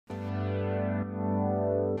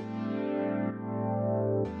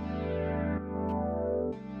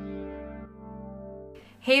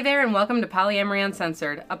Hey there, and welcome to Polyamory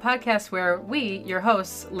Uncensored, a podcast where we, your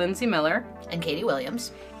hosts, Lindsay Miller and Katie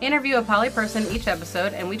Williams, interview a poly person each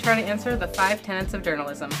episode, and we try to answer the 5 tenets of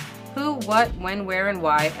journalism: who, what, when, where, and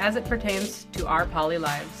why, as it pertains to our poly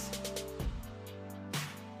lives.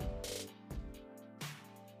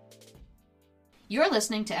 You're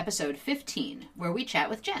listening to episode 15, where we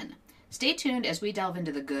chat with Jen. Stay tuned as we delve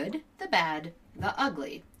into the good, the bad, the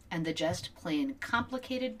ugly, and the just plain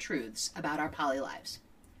complicated truths about our poly lives.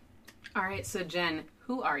 All right, so Jen,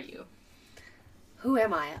 who are you? Who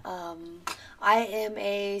am I? I am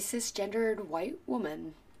a cisgendered white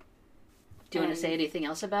woman. Do you want to say anything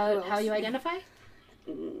else about how you identify?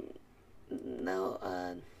 No,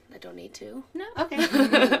 I don't need to. No? Okay.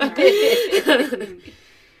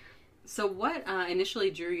 So what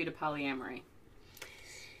initially drew you to polyamory?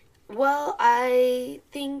 Well, I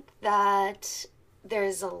think that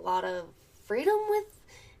there's a lot of freedom with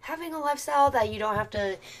having a lifestyle that you don't have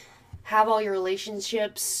to have all your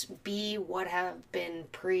relationships be what have been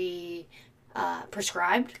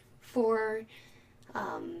prescribed for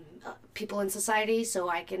people in society. So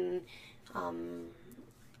I can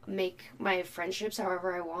make my friendships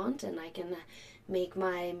however I want, and I can make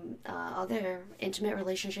my other intimate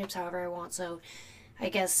relationships however I want. So I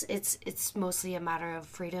guess it's mostly a matter of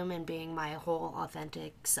freedom and being my whole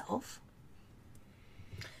authentic self.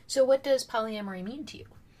 So what does polyamory mean to you?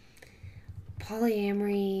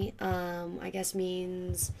 Polyamory, I guess,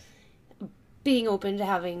 means being open to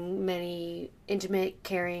having many intimate,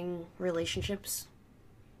 caring relationships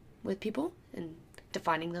with people and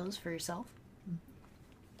defining those for yourself.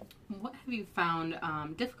 What have you found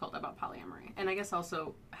difficult about polyamory? And I guess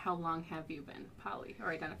also, how long have you been poly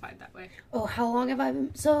or identified that way? Oh, how long have I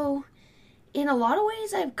been? So, in a lot of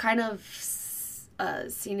ways, I've kind of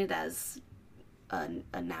seen it as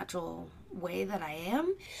a natural way that I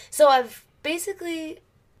am. So I've basically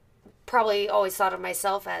probably always thought of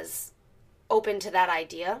myself as open to that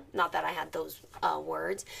idea. Not that I had those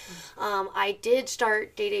words. I did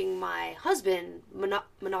start dating my husband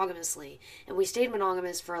monogamously, and we stayed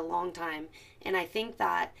monogamous for a long time. And I think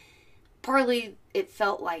that partly it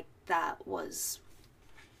felt like that was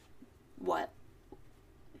what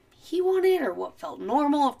he wanted, or what felt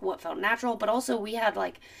normal, what felt natural. But also we had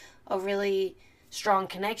like a really strong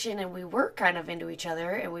connection, and we were kind of into each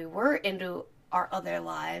other, and we were into our other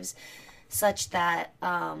lives, such that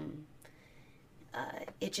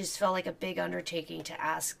it just felt like a big undertaking to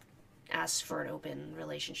ask for an open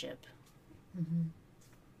relationship. Mm-hmm.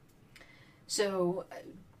 So,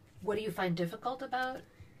 what do you find difficult about?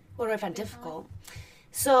 What do I find difficult?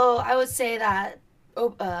 So I would say that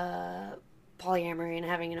polyamory and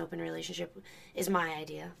having an open relationship is my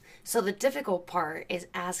idea. So the difficult part is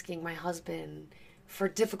asking my husband for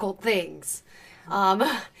difficult things.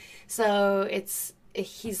 So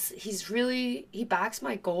he backs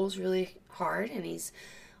my goals really hard, and he's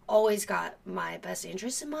always got my best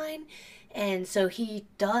interests in mind. And so he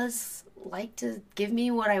does like to give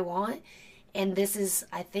me what I want. And this is,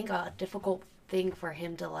 I think, a difficult thing for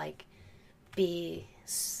him to like be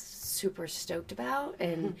super stoked about.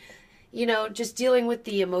 And, you know, just dealing with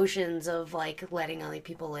the emotions of like letting other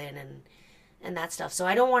people in and that stuff. So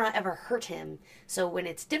I don't want to ever hurt him. So when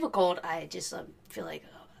it's difficult, I just feel like,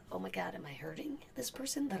 oh my God, am I hurting this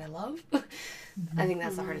person that I love? I think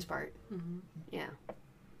that's the hardest part. Mm-hmm. Yeah.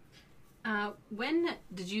 When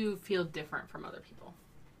did you feel different from other people?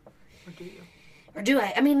 Or do you? Or do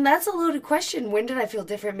I? I mean, that's a loaded question. When did I feel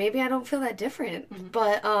different? Maybe I don't feel that different. Mm-hmm.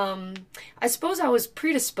 But I suppose I was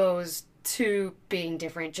predisposed to being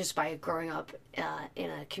different just by growing up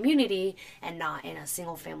in a community and not in a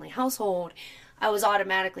single family household. I was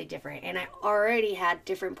automatically different, and I already had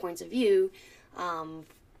different points of view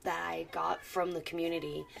that I got from the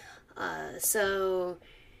community. So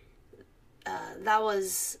that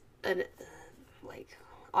was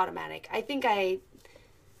automatic. I think I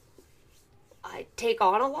take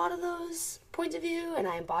on a lot of those points of view, and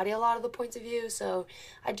I embody a lot of the points of view. So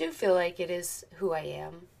I do feel like it is who I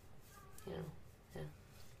am. You know, yeah.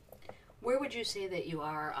 Where would you say that you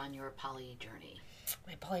are on your poly journey?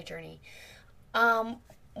 My poly journey.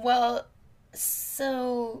 Well,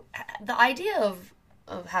 so the idea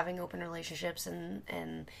of having open relationships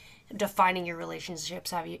and defining your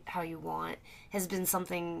relationships how you want has been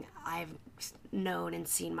something I've known and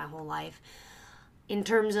seen my whole life. In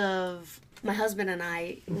terms of my husband and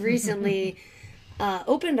I recently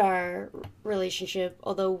opened our relationship,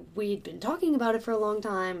 although we'd been talking about it for a long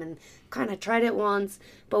time and kind of tried it once,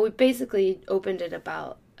 but we basically opened it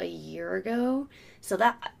about a year ago. So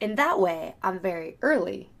that in that way, I'm very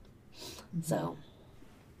early. Mm-hmm. So,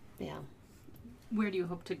 yeah. Where do you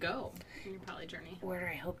hope to go in your poly journey? Where do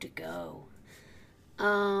I hope to go?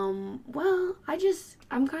 Well, I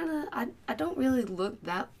don't really look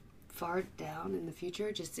that far down in the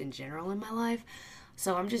future, just in general in my life.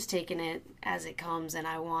 So I'm just taking it as it comes, and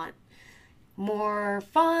I want more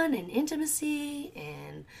fun and intimacy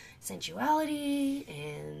and sensuality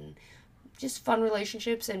and just fun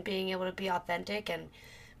relationships and being able to be authentic and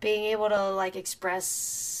being able to, like,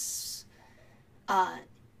 express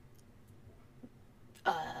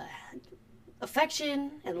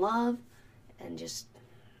affection and love and just,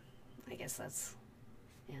 I guess that's,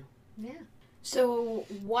 yeah. Yeah. So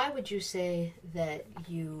why would you say that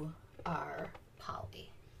you are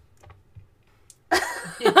poly?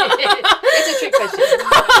 It's a trick question. Do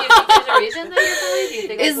you think there's a reason that you're poly? Do you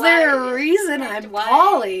think Is there a reason I'm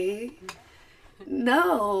poly?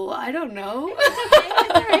 No, I don't know.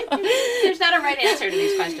 It's all right. There's not a right answer to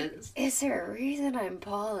these questions. Is there a reason I'm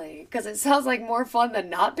poly? Because it sounds like more fun than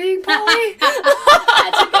not being poly.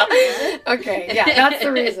 That's a good reason. Okay, yeah, that's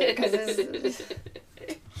the reason. Because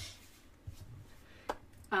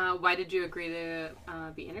why did you agree to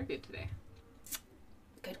be interviewed today?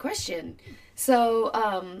 good question. So,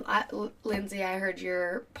 Lindsay, I heard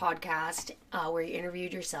your podcast where you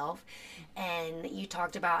interviewed yourself, and you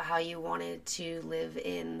talked about how you wanted to live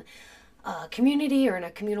in a community or in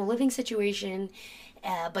a communal living situation,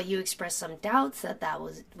 but you expressed some doubts that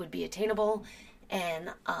would be attainable,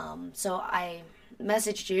 and so I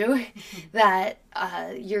messaged you that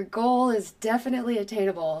your goal is definitely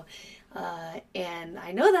attainable, and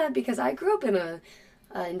I know that because I grew up in a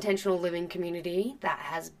intentional living community that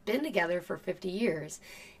has been together for 50 years,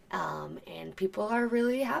 and people are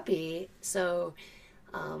really happy. So,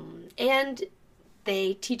 and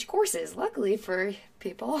they teach courses, luckily for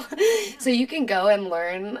people, so you can go and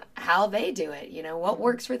learn how they do it, what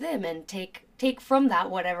works for them, and take from that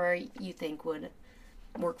whatever you think would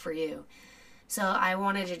work for you. So I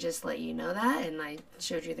wanted to just let you know that, and I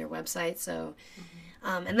showed you their website, so...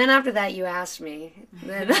 and then after that, you asked me, and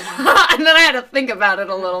then I had to think about it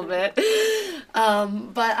a little bit.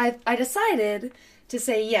 But I decided to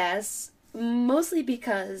say yes, mostly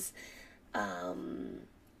because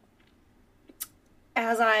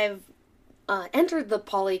as I've entered the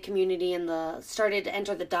poly community and started to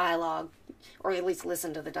enter the dialogue, or at least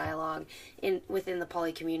listen to the dialogue within the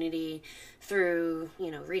poly community through,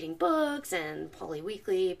 reading books and Poly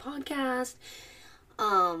Weekly podcast,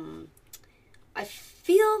 I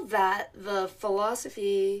feel that the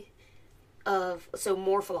philosophy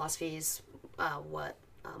more philosophies, what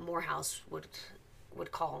Morehouse would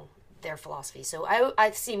call their philosophy. So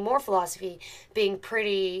I see more philosophy being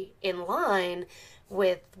pretty in line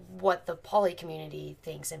with what the poly community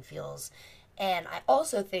thinks and feels. And I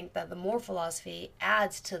also think that the more philosophy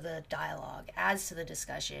adds to the dialogue, adds to the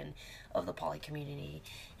discussion of the poly community,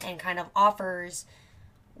 and kind of offers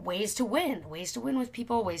ways to win with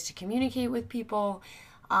people, ways to communicate with people,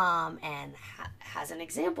 and has an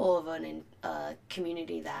example of a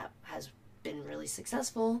community that has been really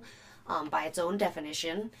successful by its own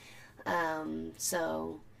definition.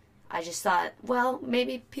 So I just thought, well,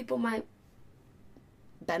 maybe people might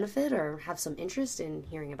benefit or have some interest in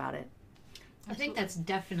hearing about it. I think that's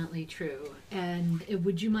definitely true. And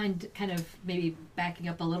would you mind kind of maybe backing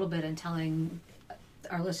up a little bit and telling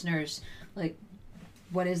our listeners, like,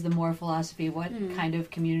 what is the More philosophy? What kind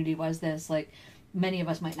of community was this? Like, many of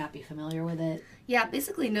us might not be familiar with it. Yeah,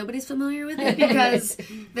 basically nobody's familiar with it because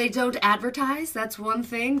they don't advertise. That's one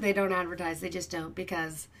thing. They don't advertise. They just don't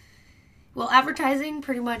because, well, advertising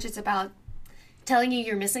pretty much it's about telling you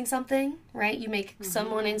you're missing something, right? You make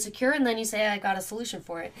someone insecure and then you say, I got a solution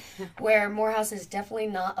for it. Where Morehouse is definitely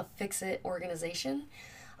not a fix-it organization.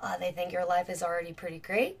 They think your life is already pretty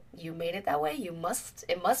great. You made it that way. It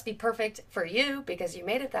must be perfect for you because you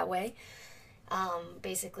made it that way.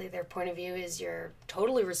 Basically, their point of view is you're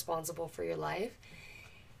totally responsible for your life.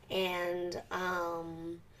 And,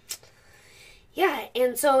 yeah,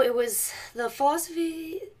 and so it was, the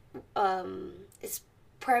philosophy is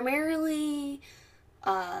primarily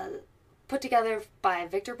put together by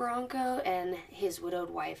Victor Bronco and his widowed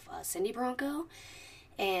wife, Cindy Bronco.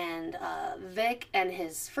 And Vic and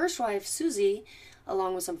his first wife, Susie,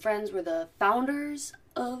 along with some friends, were the founders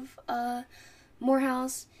of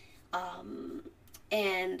Morehouse.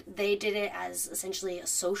 And they did it as essentially a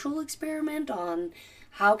social experiment on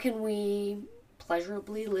how can we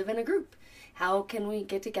pleasurably live in a group? How can we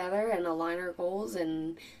get together and align our goals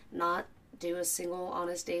and not do a single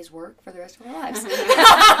honest day's work for the rest of our lives?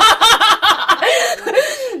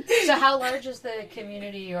 So how large is the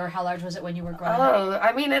community, or how large was it when you were growing up? Oh,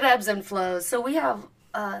 I mean, it ebbs and flows. So we have,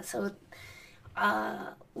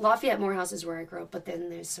 Lafayette Morehouse is where I grew up, but then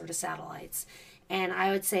there's sort of satellites. And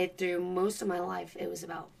I would say through most of my life, it was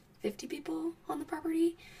about 50 people on the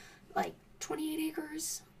property, like 28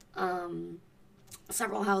 acres,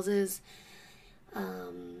 several houses.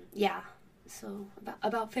 Yeah, so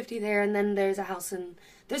about 50 there. And then there's a house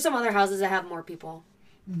there's some other houses that have more people.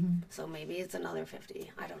 Mm-hmm. So maybe it's another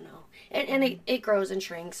 50. I don't know. And it grows and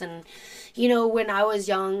shrinks. And, when I was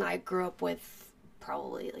young, I grew up with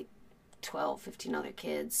probably like 12, 15 other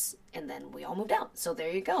kids, and then we all moved out. So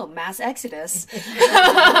there you go, mass exodus.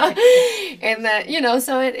 And that,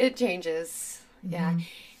 so it changes. Yeah.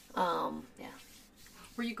 Yeah.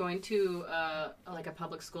 Were you going to like a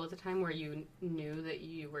public school at the time where you knew that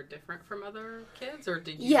you were different from other kids, or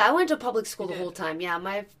did you? Yeah, I went to public school the whole time. Yeah,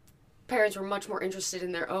 my parents were much more interested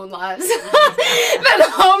in their own lives than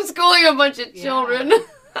homeschooling a bunch of children.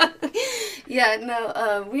 Yeah,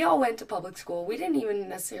 no, we all went to public school. We didn't even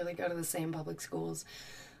necessarily go to the same public schools,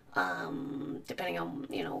 depending on,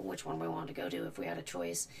 which one we wanted to go to if we had a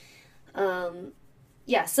choice.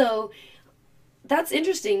 Yeah, so that's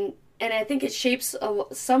interesting, and I think it shapes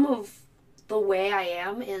some of the way I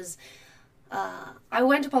am is I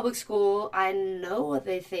went to public school. I know what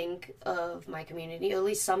they think of my community. At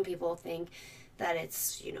least some people think that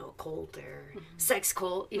it's, a cult or sex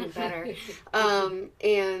cult, even better.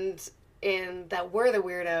 And that we're the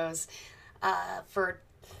weirdos for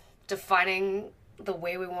defining the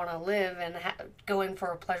way we want to live and going for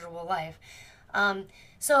a pleasurable life.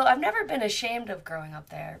 So I've never been ashamed of growing up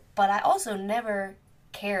there, but I also never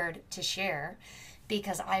cared to share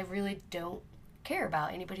because I really don't care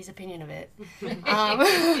about anybody's opinion of it.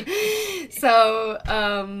 So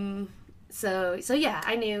yeah,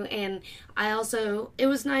 I knew, and I also, it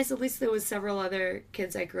was nice, at least there was several other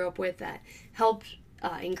kids I grew up with that helped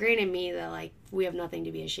ingrain in me that, like, we have nothing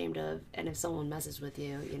to be ashamed of, and if someone messes with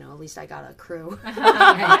you, at least I got a crew.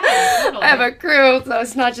 I have a crew, so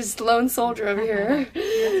it's not just lone soldier over here.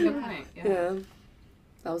 That's a good point. Yeah.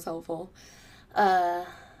 That was helpful.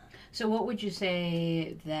 So what would you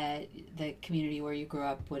say that the community where you grew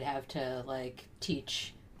up would have to, like,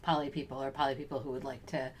 teach poly people or poly people who would like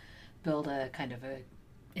to build a kind of a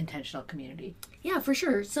intentional community? Yeah, for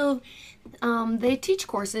sure. So they teach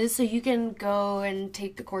courses, so you can go and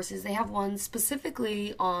take the courses. They have one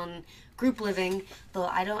specifically on group living, though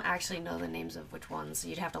I don't actually know the names of which ones, so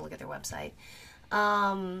you'd have to look at their website.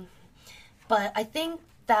 But I think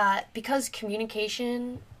that because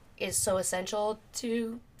communication is so essential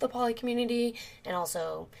to the poly community, and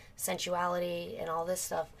also sensuality and all this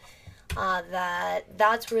stuff,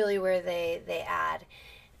 that's really where they add.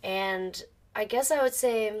 And I guess I would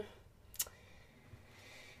say,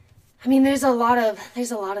 I mean, there's a lot of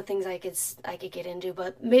things I could get into,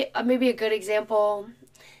 but maybe a good example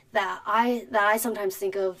that I sometimes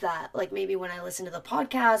think of, that, like, maybe when I listen to the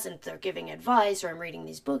podcast and they're giving advice or I'm reading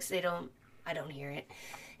these books, I don't hear it.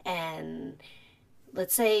 And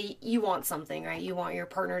let's say you want something, right? You want your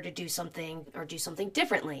partner to do something or do something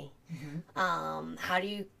differently.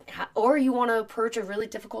 Mm-hmm. Or you want to approach a really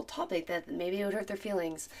difficult topic that maybe would hurt their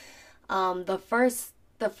feelings. The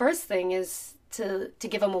first thing is to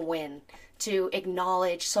give them a win, to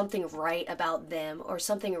acknowledge something right about them or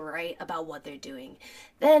something right about what they're doing.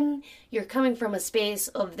 Then you're coming from a space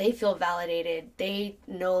of they feel validated. They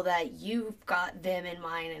know that you've got them in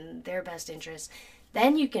mind and their best interests.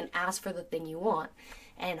 Then you can ask for the thing you want,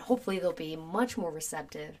 and hopefully they'll be much more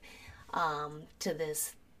receptive to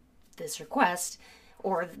this request,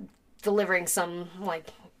 or delivering some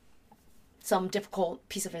difficult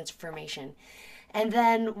piece of information. And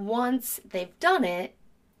then once they've done it,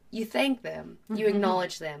 you thank them, you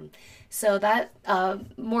acknowledge them. So that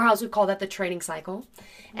Morehouse would call that the training cycle.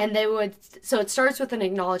 And so it starts with an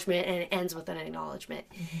acknowledgement and it ends with an acknowledgement.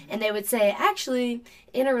 And they would say, actually,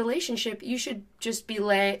 in a relationship, you should just be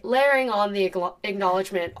layering on the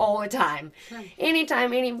acknowledgement all the time.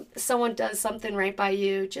 Anytime someone does something right by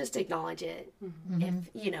you, just acknowledge it.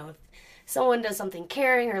 If someone does something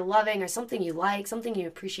caring or loving or something you like, something you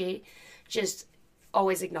appreciate, just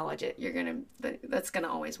always acknowledge it. That's gonna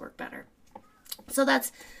always work better. So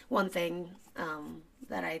that's one thing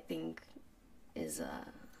that I think is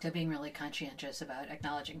So being really conscientious about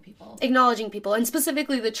acknowledging people, and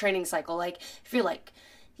specifically the training cycle. Like, if you're like,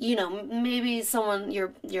 maybe someone,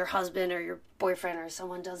 your husband or your boyfriend or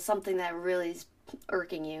someone does something that really is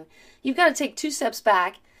irking you, you've got to take 2 steps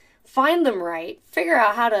back, find them right, figure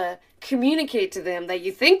out how to communicate to them that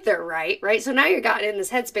you think they're right? So now you're gotten in this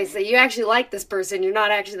headspace that you actually like this person, you're not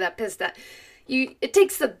actually that pissed at you. It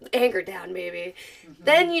takes the anger down, maybe.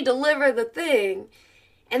 Then you deliver the thing,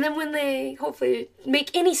 and then when they hopefully make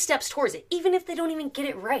any steps towards it, even if they don't even get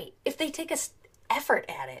it right, if they take effort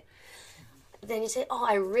at it. Then you say, oh,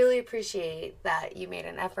 I really appreciate that you made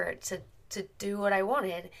an effort to do what I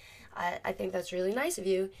wanted. I think that's really nice of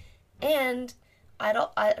you. And I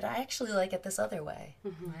actually like it this other way.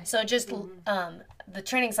 Mm-hmm. So just the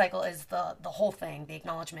training cycle is the whole thing, the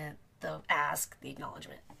acknowledgement, the ask, the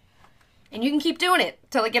acknowledgement. And you can keep doing it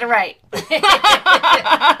till I get it right. That's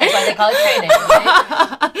why they call it training,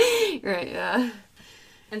 right? Right, yeah.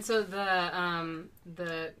 And so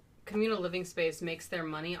the communal living space makes their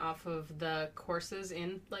money off of the courses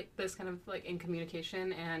in like this kind of like in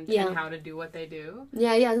communication and how to do what they do.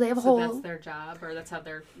 Yeah, they have a so whole. That's their job, or that's how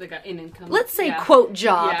they got an income. Let's say quote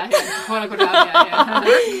job. Yeah, quote unquote job. Yeah.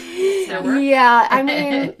 It's their work. Yeah,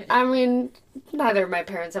 I mean, neither of my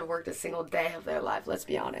parents have worked a single day of their life. Let's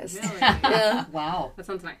be honest. Really? Yeah. Wow, that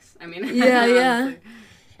sounds nice. I mean, yeah.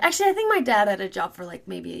 Actually, I think my dad had a job for like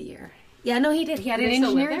maybe a year. Yeah, no, he did. He had an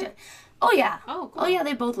engineering job. Oh, yeah. Oh, cool. Oh, yeah,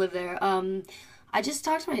 they both live there. I just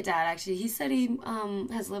talked to my dad, actually. He said he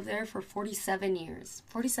has lived there for 47 years.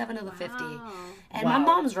 47 of the 50. And my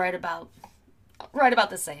mom's right about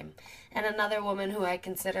the same. And another woman who I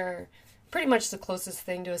consider pretty much the closest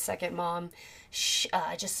thing to a second mom,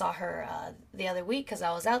 I just saw her the other week because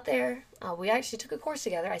I was out there. We actually took a course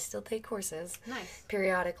together. I still take courses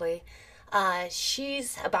periodically.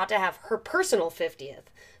 She's about to have her personal 50th.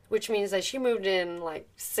 Which means that she moved in like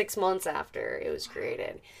 6 months after it was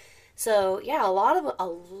created. So yeah, a lot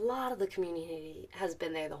of the community has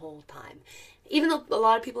been there the whole time, even though a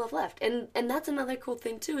lot of people have left. And that's another cool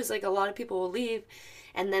thing too, is like a lot of people will leave,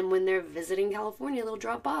 and then when they're visiting California, they'll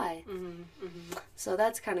drop by. Mm-hmm, mm-hmm. So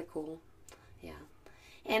that's kind of cool. Yeah,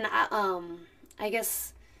 and I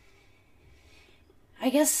guess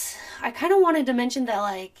I kind of wanted to mention that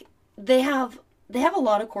like they have a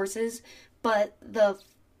lot of courses, but the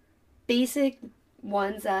basic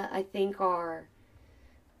ones that I think are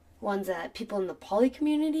ones that people in the poly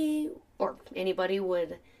community or anybody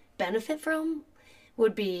would benefit from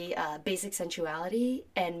would be basic sensuality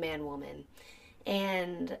and man-woman.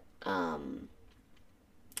 And I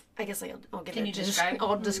guess I'll get it.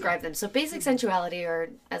 I'll describe them. So basic sensuality, or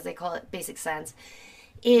as they call it, basic sense,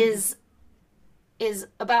 is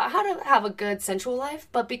about how to have a good sensual life,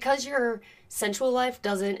 but because your sensual life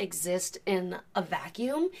doesn't exist in a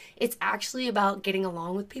vacuum, it's actually about getting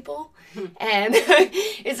along with people. And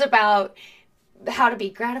it's about how to be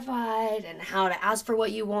gratified and how to ask for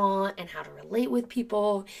what you want and how to relate with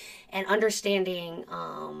people and understanding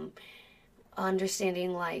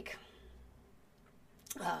like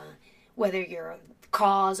whether you're a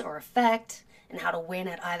cause or effect and how to win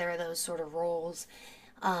at either of those sort of roles.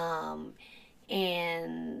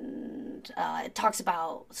 And it talks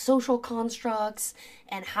about social constructs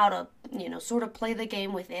and how to, sort of play the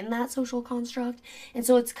game within that social construct. And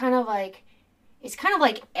so it's kind of like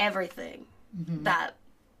everything that.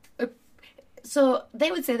 So they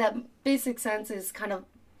would say that basic sense is kind of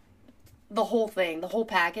the whole thing, the whole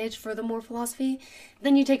package for the more philosophy.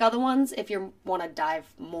 Then you take other ones if you want to dive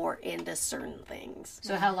more into certain things.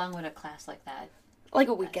 So how long would a class like that? Like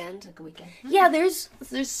a weekend. Mm-hmm. Yeah, there's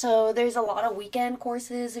a lot of weekend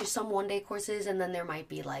courses. There's some one-day courses, and then there might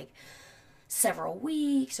be like several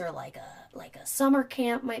weeks, or like a summer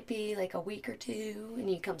camp might be like a week or two, and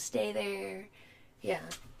you come stay there. Yeah.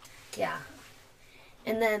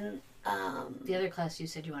 And then the other class you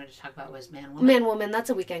said you wanted to talk about was man-woman. Man-woman, that's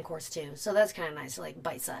a weekend course too. So that's kind of nice, like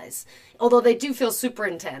bite-size. Although they do feel super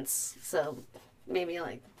intense, so maybe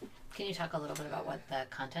like. Can you talk a little bit about what the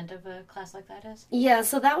content of a class like that is? Yeah,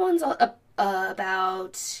 so that one's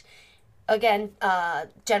about, again,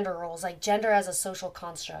 gender roles, like gender as a social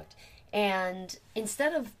construct. And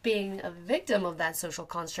instead of being a victim of that social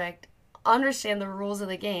construct, understand the rules of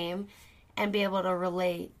the game and be able to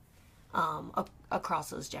relate across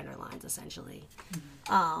those gender lines, essentially.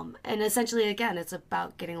 Mm-hmm. And essentially, again, it's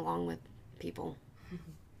about getting along with people.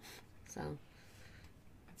 So.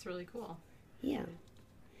 That's really cool. Yeah.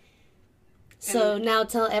 So now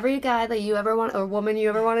tell every guy that you ever want, or woman you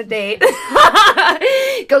ever want to date,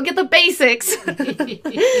 go get the basics.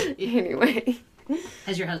 Anyway.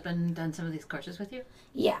 Has your husband done some of these courses with you?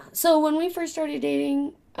 Yeah. So when we first started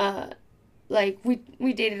dating,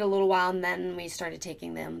 we dated a little while and then we started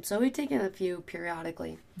taking them. So we've taken a few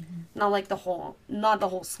periodically. Mm-hmm. Not the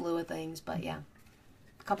whole slew of things, but yeah,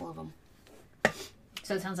 a couple of them.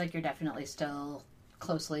 So it sounds like you're definitely still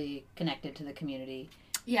closely connected to the community.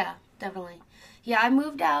 Yeah, definitely. Yeah, I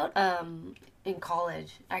moved out in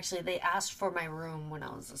college. Actually, they asked for my room when I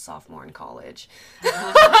was a sophomore in college.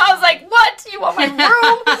 I was like, what? You want my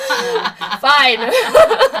room? Fine.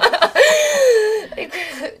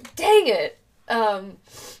 Dang it.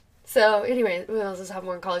 So anyway, when I was a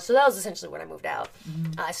sophomore in college, so that was essentially when I moved out.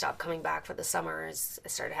 I stopped coming back for the summers. I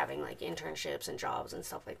started having like internships and jobs and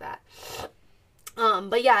stuff like that.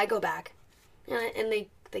 But yeah, I go back, and they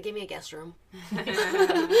give me a guest room. Sure.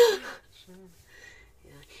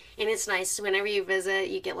 Yeah. And it's nice whenever you visit,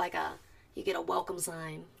 you get a welcome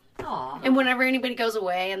sign. Aww. And whenever anybody goes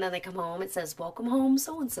away and then they come home, it says "Welcome home,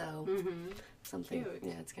 so and so." Something. Cute.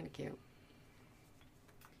 Yeah, it's kind of cute.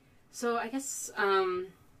 So I guess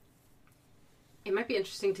it might be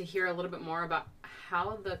interesting to hear a little bit more about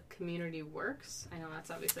how the community works. I know that's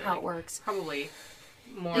obviously How it works. Probably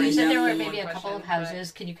more. You said there were than maybe one a couple of question,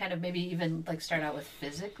 houses. Can you kind of maybe even like start out with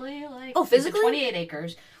physically? Like, Oh, physically? is it 28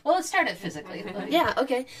 acres. Well, let's start at physically. Like, Yeah,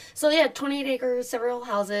 okay. So yeah, 28 acres, several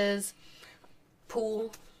houses,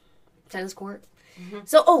 pool, tennis court.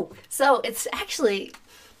 So it's actually,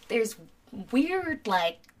 there's weird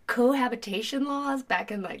like cohabitation laws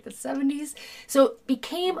back in like the 70s. So it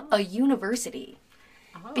became a university.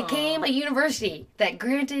 Oh. Became a university that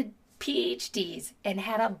granted PhDs and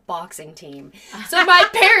had a boxing team. So my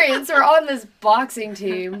parents were on this boxing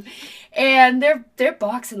team, and they're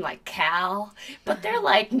boxing like Cal, but they're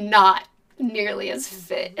like not nearly as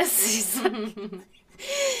fit as these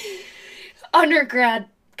undergrad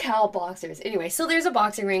Cal boxers. Anyway, so there's a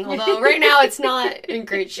boxing ring, although right now it's not in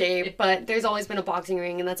great shape, but there's always been a boxing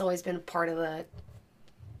ring, and that's always been part of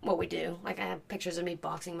what we do. Like, I have pictures of me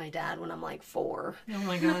boxing my dad when I'm like 4. oh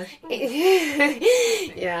my gosh.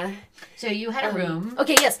 Yeah. So you had a room.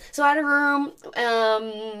 Okay, yes. So I had a room.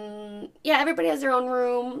 Yeah, everybody has their own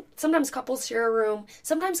room. Sometimes couples share a room.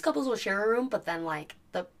 Sometimes couples will share a room, but then like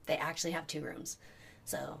they actually have 2 rooms.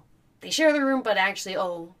 So they share the room, but actually,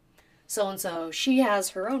 so-and-so, she has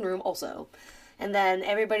her own room also. And then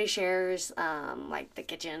everybody shares like the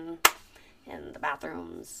kitchen and the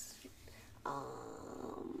bathrooms.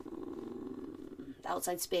 The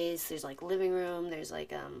outside space. There's like living room. There's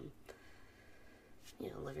like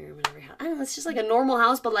living room in every house. I don't know. It's just like a normal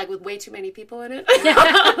house, but like with way too many people in it.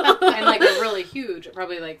 And like a really huge,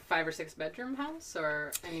 probably like 5 or 6 bedroom house,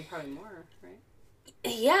 or probably more, right?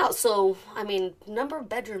 Yeah, so, I mean, number of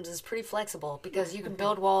bedrooms is pretty flexible because you can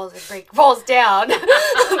build walls and break walls down. But,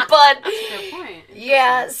 That's a good point.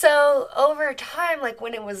 yeah, so over time, like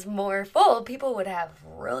when it was more full, people would have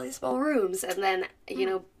really small rooms. And then,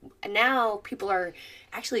 now people are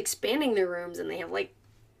actually expanding their rooms and they have like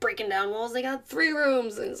breaking down walls. They got 3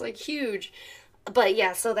 rooms and it's like huge. But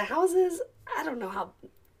yeah, so the houses, I don't know how...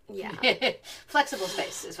 Yeah. Flexible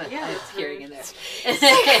space is what I was hearing in there.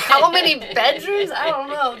 How many bedrooms? I don't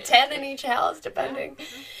know. 10 in each house, depending.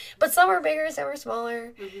 But some are bigger, some are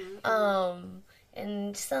smaller.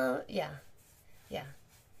 And some, yeah.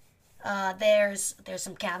 There's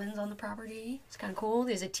some cabins on the property. It's kind of cool.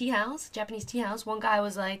 There's a tea house, Japanese tea house. One guy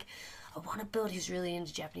was like, he's really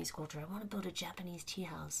into Japanese culture. I want to build a Japanese tea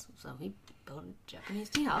house. So he built a Japanese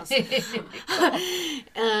tea house. Yeah,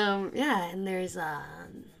 and there's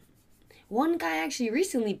one guy actually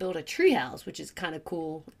recently built a tree house, which is kind of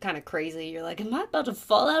cool, kind of crazy. You're like, am I about to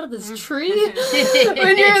fall out of this tree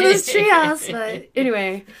when you're in this tree house? But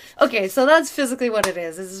anyway, okay, so that's physically what it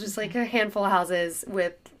is. It's just like a handful of houses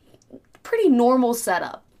with pretty normal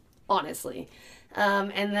setup, honestly.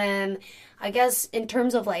 And then I guess in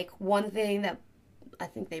terms of like one thing that I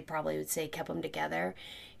think they probably would say kept them together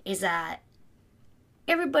is that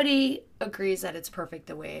everybody agrees that it's perfect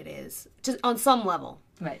the way it is, just on some level.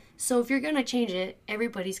 Right. So if you're going to change it,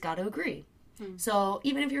 everybody's got to agree. So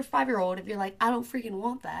even if you're a 5-year-old, if you're like, I don't freaking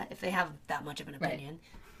want that, if they have that much of an opinion,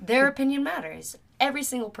 their opinion matters. Every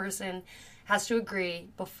single person has to agree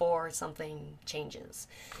before something changes.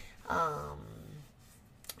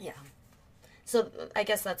 Yeah. So I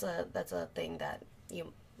guess that's a thing that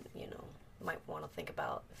you might want to think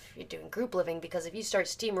about if you're doing group living, because if you start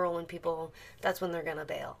steamrolling people, that's when they're going to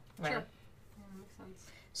bail. Right. Sure. Yeah, makes sense.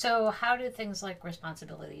 So how do things like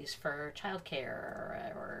responsibilities for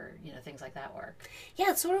childcare or things like that work?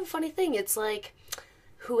 Yeah, it's sort of a funny thing. It's like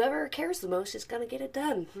whoever cares the most is going to get it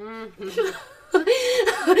done.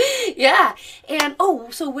 Yeah. And,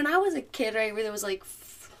 so when I was a kid, right, where there was like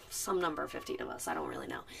some number, 15 of us, I don't really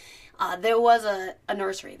know. There was a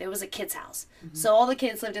nursery. There was a kid's house. So all the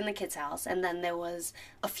kids lived in the kid's house, and then there was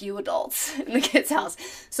a few adults in the kid's house.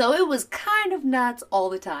 So it was kind of nuts all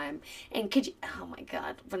the time. And oh my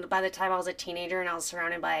God, by the time I was a teenager and I was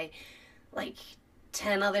surrounded by like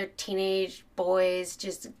 10 other teenage boys,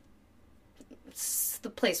 the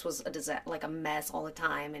place was a disaster, like a mess all the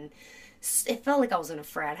time, and it felt like I was in a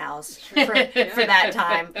frat house for that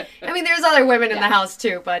time. I mean, there's other women in the house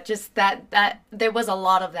too, but just that there was a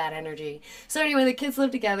lot of that energy. So anyway, the kids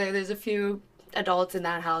live together. There's a few adults in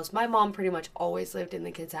that house. My mom pretty much always lived in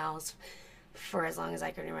the kids' house for as long as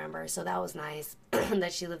I can remember. So that was nice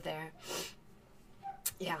that she lived there.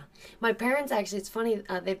 Yeah. My parents, actually, it's funny,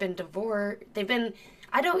 they've been divorced.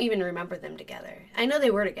 I don't even remember them together. I know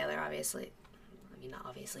they were together, obviously. I mean, not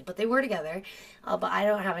obviously, but they were together. But I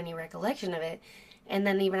don't have any recollection of it. And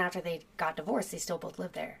then even after they got divorced, they still both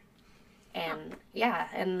lived there. And, yeah,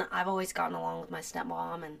 and I've always gotten along with my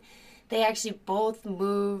stepmom. And they actually both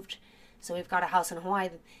moved. So we've got a house in Hawaii.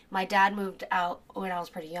 My dad moved out when I was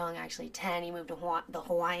pretty young, actually 10. He moved to the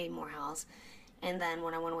Hawaii Morehouse. And then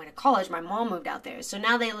when I went away to college, my mom moved out there. So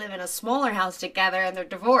now they live in a smaller house together and they're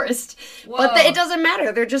divorced. Whoa. But it doesn't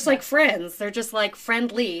matter. They're just like friends. They're just like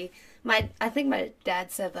friendly. I think my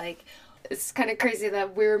dad said, like, it's kind of crazy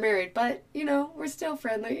that we were married, but, you know, we're still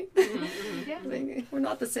friendly. Mm-hmm. Yeah. We're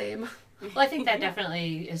not the same. Well, I think that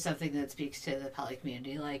definitely is something that speaks to the poly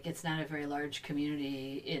community. Like, it's not a very large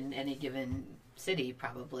community in any given city,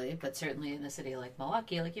 probably, but certainly in a city like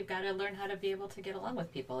Milwaukee, like, you've got to learn how to be able to get along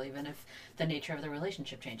with people, even if the nature of the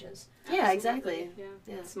relationship changes. Yeah, exactly. Yeah.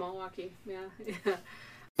 It's Milwaukee. Yeah.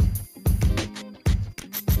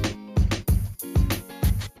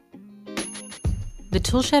 The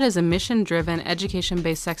Toolshed is a mission-driven,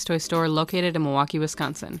 education-based sex toy store located in Milwaukee,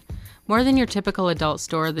 Wisconsin. More than your typical adult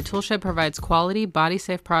store, the Toolshed provides quality,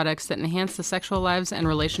 body-safe products that enhance the sexual lives and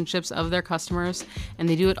relationships of their customers, and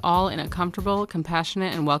they do it all in a comfortable,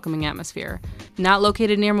 compassionate, and welcoming atmosphere. Not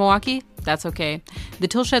located near Milwaukee? That's okay. The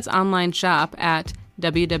Toolshed's online shop at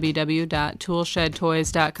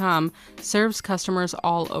www.toolshedtoys.com serves customers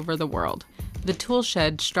all over the world. The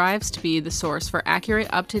Toolshed strives to be the source for accurate,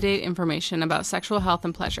 up-to-date information about sexual health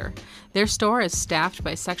and pleasure. Their store is staffed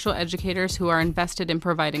by sexual educators who are invested in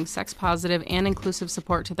providing sex-positive and inclusive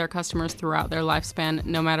support to their customers throughout their lifespan,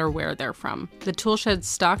 no matter where they're from. The Toolshed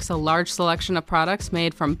stocks a large selection of products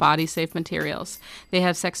made from body-safe materials. They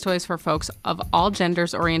have sex toys for folks of all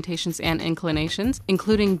genders, orientations, and inclinations,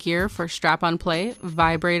 including gear for strap-on play,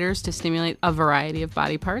 vibrators to stimulate a variety of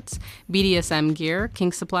body parts, BDSM gear,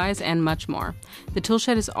 kink supplies, and much more. The Toolshed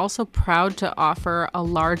is also proud to offer a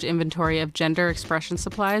large inventory of gender expression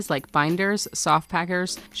supplies like binders, soft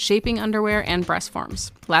packers, shaping underwear, and breast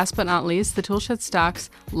forms. Last but not least, the Toolshed stocks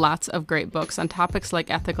lots of great books on topics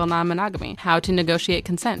like ethical non-monogamy, how to negotiate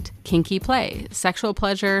consent, kinky play, sexual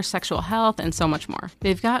pleasure, sexual health, and so much more.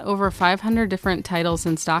 They've got over 500 different titles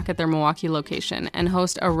in stock at their Milwaukee location and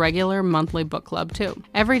host a regular monthly book club too.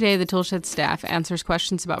 Every day, the Toolshed staff answers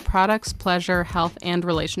questions about products, pleasure, health, and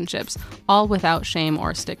relationships, all without shame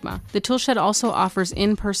or stigma. The Toolshed also offers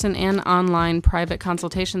in-person and online private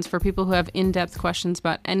consultations for people who have in-depth questions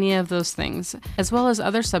about any of those things, as well as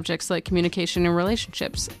other subjects like communication and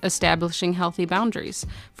relationships, establishing healthy boundaries,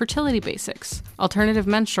 fertility basics, alternative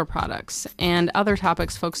menstrual products, and other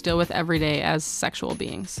topics folks deal with every day as sexual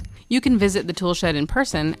beings. You can visit the Toolshed in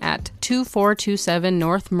person at 2427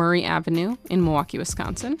 North Murray Avenue in Milwaukee,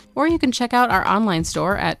 Wisconsin, or you can check out our online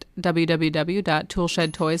store at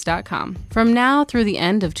www.toolshedtoys.com. From now through the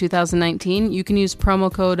end of 2019, you can use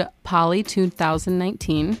promo code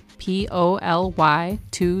POLY2019,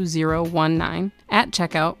 POLY2019, at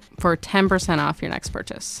checkout for 10% off your next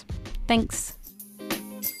purchase. Thanks.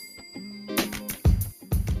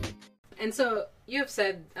 And so you have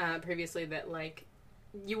said previously that, like,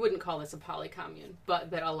 you wouldn't call this a poly commune,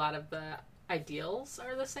 but that a lot of the ideals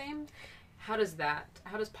are the same. How does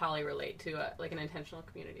poly relate to an intentional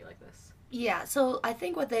community like this? Yeah, so I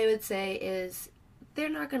think what they would say is they're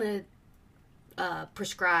not going to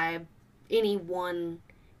prescribe any one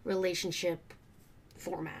relationship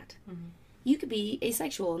format. Mm-hmm. You could be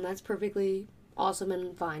asexual, and that's perfectly awesome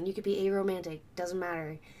and fine. You could be aromantic, doesn't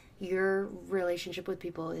matter. Your relationship with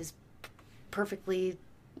people is perfectly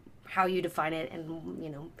how you define it and, you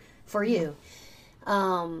know, for you.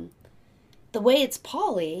 The way it's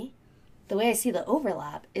poly, the way I see the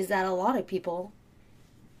overlap is that a lot of people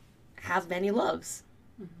have many loves.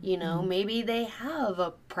 Mm-hmm. You know, maybe they have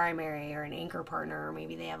a primary or an anchor partner, or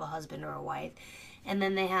maybe they have a husband or a wife, and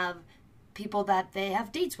then they have people that they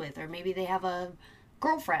have dates with, or maybe they have a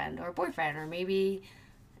girlfriend or boyfriend, or maybe,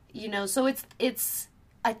 you know, so it's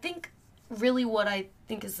I think really what I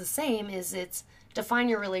think is the same is it's define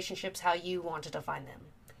your relationships how you want to define them.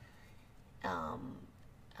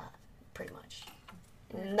 Pretty much.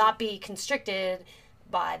 Not be constricted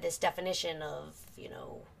by this definition of, you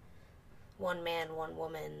know, one man, one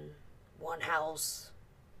woman, one house,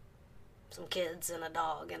 some kids and a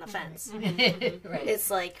dog and a fence. Right.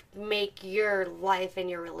 It's like, make your life and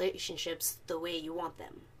your relationships the way you want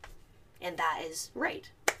them. And that is right.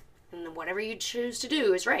 And whatever you choose to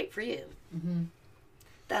do is right for you. Mm-hmm.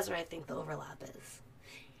 That's what I think the overlap is.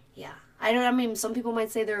 Yeah. I mean, some people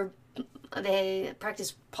might say they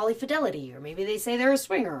practice polyfidelity, or maybe they say they're a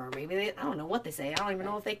swinger, or maybe I don't know what they say. I don't even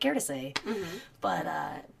know if they care to say. Mm-hmm.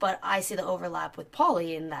 But I see the overlap with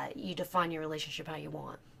poly in that you define your relationship how you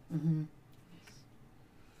want. Mm-hmm.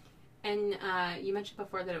 And you mentioned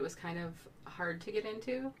before that it was kind of hard to get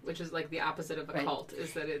into, which is like the opposite of a cult,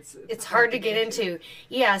 is that it's hard to get into.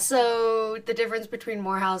 Yeah, so the difference between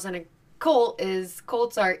Morehouse and a cult is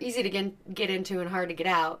cults are easy to get into and hard to get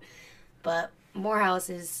out, but Morehouse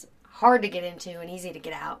is hard to get into and easy to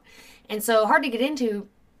get out. And so hard to get into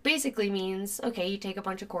basically means, okay, you take a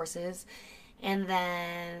bunch of courses, and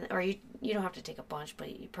then, or you don't have to take a bunch,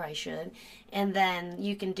 but you probably should, and then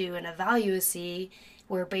you can do an evaluacy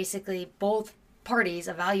where basically both parties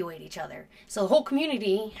evaluate each other. So the whole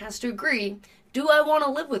community has to agree, do I want to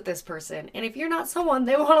live with this person? And if you're not someone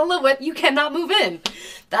they want to live with, you cannot move in.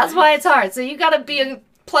 That's why it's hard. So you got to be a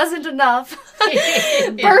pleasant enough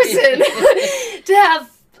person to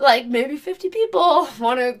have like maybe 50 people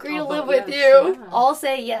want to agree to live with you. Yeah. All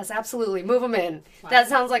say yes, absolutely, move them in. Wow. That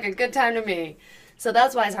sounds like a good time to me. So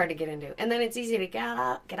that's why it's hard to get into. And then it's easy to get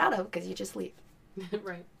out of because you just leave.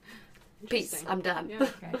 Right. Peace. I'm done. Yeah,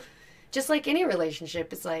 okay. Just like any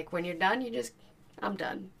relationship, it's like when you're done, I'm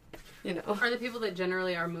done. You know. Are the people that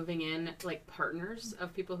generally are moving in like partners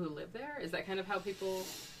of people who live there? Is that kind of how people?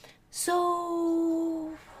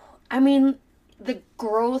 So, I mean, the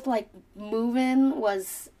growth like move-in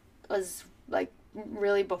was like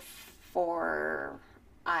really before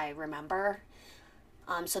I remember.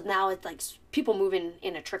 So now it's like people move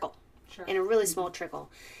in a trickle, sure. In a really small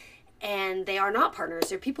trickle. And they are not partners.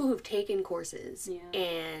 They're people who've taken courses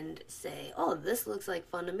and say, oh, this looks like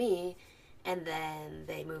fun to me. And then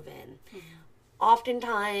they move in. Mm-hmm.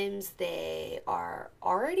 Oftentimes, they are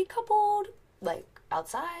already coupled, like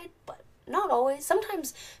outside, but not always.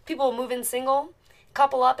 Sometimes people move in single,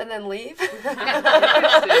 couple up, and then leave. That's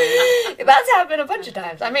happened a bunch of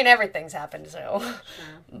times. I mean, everything's happened, so. Sure.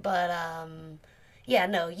 But, yeah,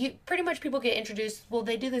 no, you pretty much people get introduced. Well,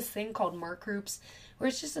 they do this thing called Mark groups, where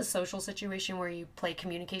it's just a social situation where you play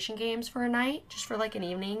communication games for a night, just for like an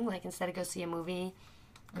evening, like instead of go see a movie,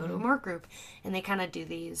 go to a Mark group. And they kind of do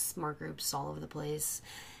these Mark groups all over the place.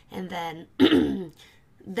 And then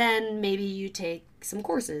then maybe you take some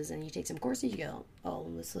courses, and you take some courses, you go, oh,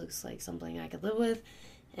 this looks like something I could live with.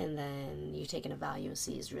 And then you take an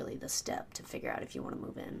evaluacy is really the step to figure out if you want to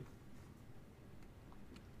move in.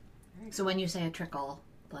 So when you say a trickle,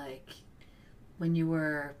 like when you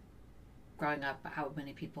were growing up, how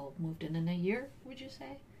many people moved in a year, would you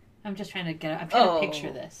say? I'm trying to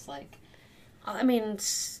picture this. Like, I mean,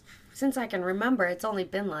 since I can remember, it's only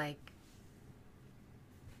been like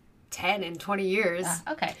 10 and 20 years.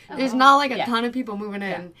 Okay. There's not like a ton of people moving in.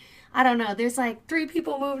 Yeah. I don't know. There's like 3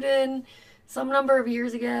 people moved in some number of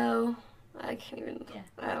years ago. I can't even. Yeah.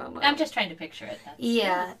 I don't know. I'm just trying to picture it.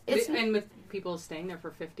 Yeah. And with people staying there for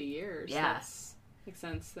 50 years. Yeah. That makes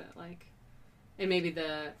sense that like. And maybe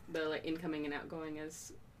the like incoming and outgoing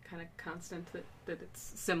is kind of constant, that it's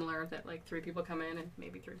similar, that like 3 people come in and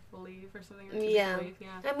maybe 3 people leave or something. Or 2 people leave.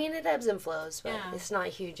 Yeah. I mean, it ebbs and flows, but it's not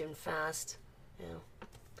huge and fast. Yeah.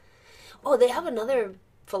 Oh, they have another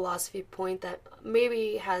philosophy point that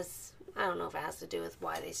maybe has, I don't know if it has to do with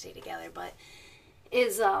why they stay together, but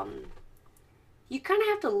is you kind of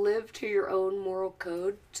have to live to your own moral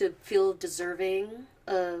code to feel deserving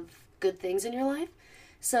of good things in your life.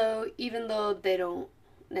 So even though they don't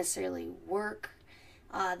necessarily work,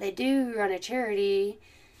 they do run a charity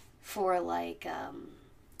for like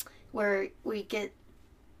where we get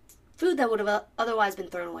food that would have otherwise been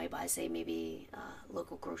thrown away by, say, maybe a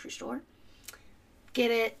local grocery store. Get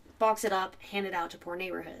it, box it up, hand it out to poor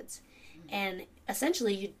neighborhoods. And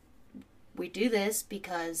essentially we do this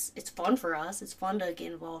because it's fun for us. It's fun to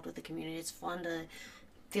get involved with the community. It's fun to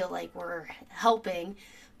feel like we're helping.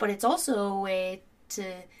 But it's also a way to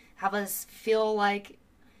have us feel like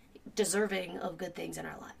deserving of good things in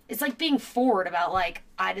our life. It's like being forward about like,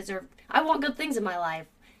 I want good things in my life.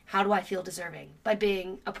 How do I feel deserving? By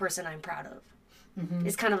being a person I'm proud of. Mm-hmm.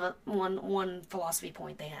 It's kind of a one philosophy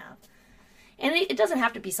point they have. And it doesn't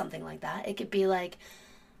have to be something like that. It could be like,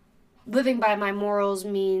 living by my morals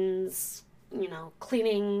means,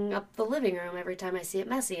 cleaning up the living room every time I see it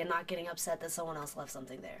messy and not getting upset that someone else left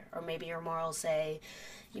something there. Or maybe your morals say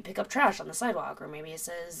you pick up trash on the sidewalk. Or maybe it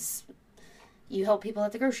says you help people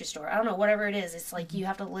at the grocery store. I don't know, whatever it is. It's like you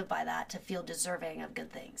have to live by that to feel deserving of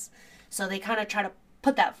good things. So they kind of try to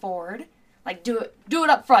put that forward. Like, do it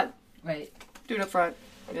up front. Right. Do it up front.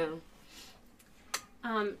 Yeah.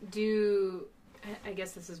 I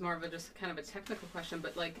guess this is more of just kind of a technical question,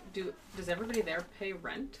 but like, does everybody there pay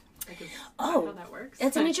rent? Like, is that Oh, how that works?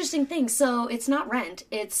 It's an interesting thing. So it's not rent.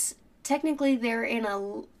 It's technically they're in a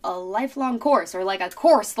lifelong course, or like a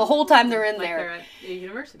course the whole time they're in like there. they're at a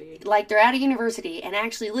university. Like they're at a university, and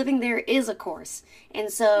actually living there is a course.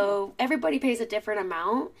 And so everybody pays a different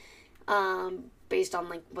amount based on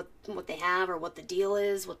like what they have or what the deal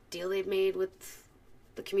is, what deal they've made with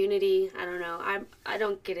the community. I don't know. I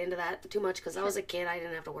don't get into that too much because I was a kid. I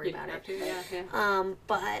didn't have to worry about it.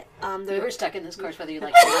 But You were stuck in this course whether you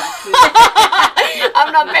like it or not.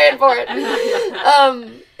 I'm not paying for it.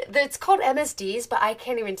 It's called MSDs, but I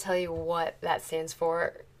can't even tell you what that stands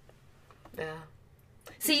for. Yeah.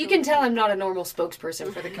 See, you can tell I'm not a normal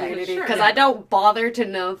spokesperson for the community because I don't bother to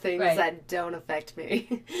know things that don't affect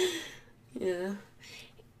me. Yeah.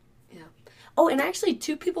 Yeah. Oh, and actually,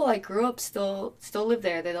 2 people I grew up still live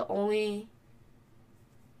there. They're the only.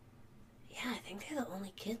 Yeah, I think they're the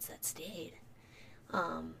only kids that stayed.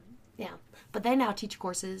 Yeah, but they now teach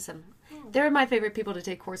courses, and they're my favorite people to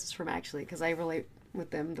take courses from, actually, because I relate with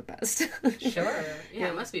them the best. Sure. Yeah,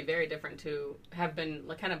 it must be very different to have been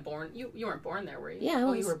like kind of born. You weren't born there, were you? Yeah, I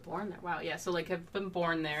was. You were born there. Wow. Yeah. So like have been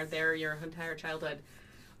born there your entire childhood,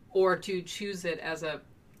 or to choose it as a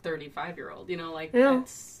 35-year-old. You know, like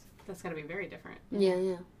that's got to be very different. Yeah.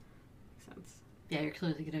 Makes sense. Yeah, you're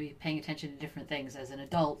clearly going to be paying attention to different things as an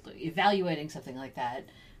adult, evaluating something like that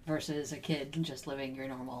versus a kid just living your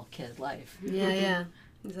normal kid life. Yeah,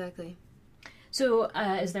 exactly. So,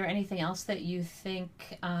 is there anything else that you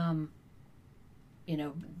think, some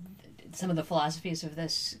of the philosophies of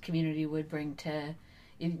this community would bring to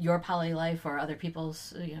your poly life or other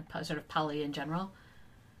people's, sort of poly in general?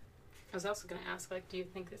 I was also going to ask, like, do you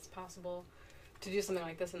think it's possible to do something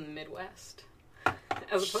like this in the Midwest,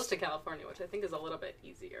 as opposed to California, which I think is a little bit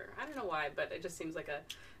easier? I don't know why, but it just seems like a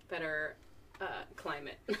better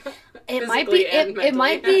climate. It might be. It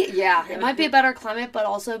might be. Yeah, it might be a better climate, but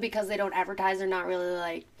also because they don't advertise, they're not really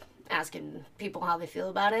like asking people how they feel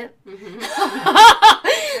about it.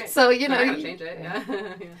 Mm-hmm. So you change it. Yeah.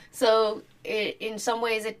 So in some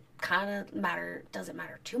ways, it kind of doesn't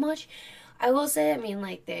matter too much. I will say, I mean,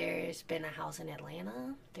 like, there's been a house in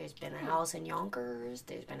Atlanta, there's been a house in Yonkers,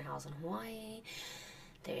 there's been a house in Hawaii,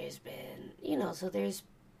 there's been, so there's,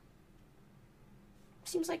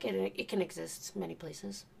 seems like it can exist many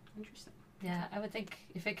places. Interesting. Yeah, I would think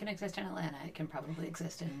if it can exist in Atlanta, it can probably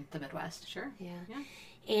exist in the Midwest. Sure. Yeah.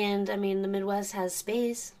 And, I mean, the Midwest has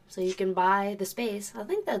space, so you can buy the space. I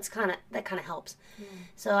think that kind of helps. Yeah.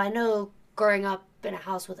 So I know growing up in a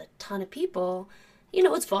house with a ton of people,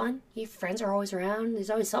 it's fun. Your friends are always around. There's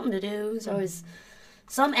always something to do. There's always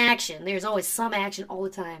some action. There's always some action all the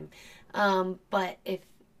time. But if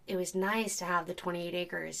it was nice to have the 28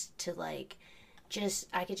 acres to, like,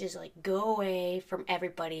 I could just, like, go away from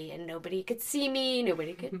everybody and nobody could see me.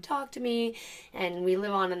 Nobody could talk to me. And we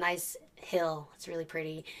live on a nice hill. It's really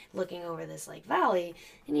pretty, looking over this, like, valley.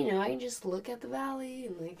 And, I can just look at the valley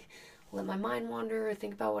and, like, let my mind wander or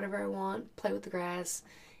think about whatever I want, play with the grass,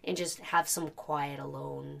 and just have some quiet,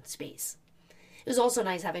 alone space. It was also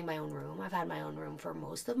nice having my own room. I've had my own room for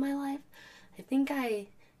most of my life. I think I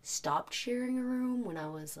stopped sharing a room when I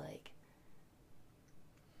was, like,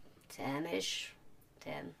 10-ish.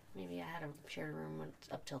 10. Maybe I had a shared room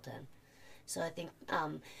up till 10. So I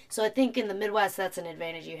think in the Midwest, that's an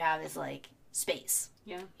advantage you have, is, like, space.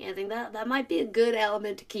 Yeah. I think that might be a good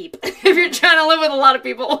element to keep if you're trying to live with a lot of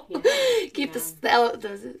people. Yeah. Keep the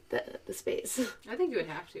space. I think you would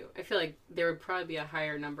have to. I feel like there would probably be a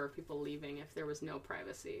higher number of people leaving if there was no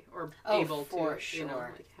privacy or able to,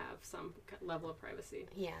 like, have some level of privacy.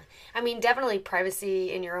 Yeah. I mean, definitely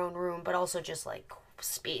privacy in your own room, but also just, like,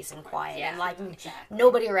 space and quiet and, like,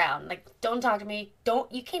 nobody around. Like, don't talk to me.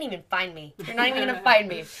 You can't even find me. You're not even going to find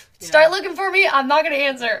me. Start looking for me. I'm not going to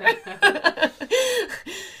answer.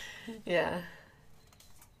 Yeah.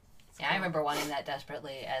 Yeah, I remember wanting that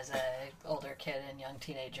desperately as an older kid and young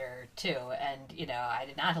teenager, too. And, I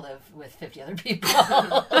did not live with 50 other people.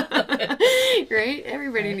 Right?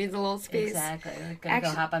 Everybody needs a little space. Exactly. I'm going to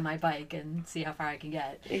go hop on my bike and see how far I can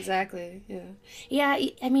get. Exactly, yeah. Yeah,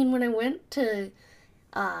 I mean, when I went to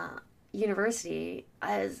university,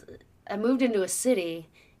 I moved into a city,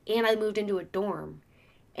 and I moved into a dorm.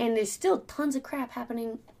 And there's still tons of crap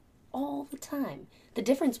happening all the time. The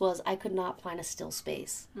difference was I could not find a still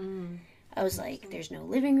space. I was like, there's no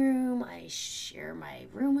living room. I share my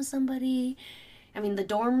room with somebody. I mean, the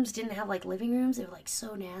dorms didn't have, like, living rooms. They were, like,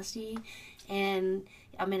 so nasty. And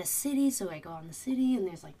I'm in a city, so I go out in the city, and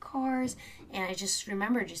there's, like, cars. And I just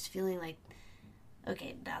remember just feeling like,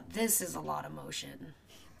 okay, now this is a lot of motion.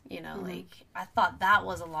 Like, I thought that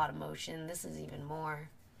was a lot of motion. This is even more.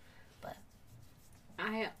 But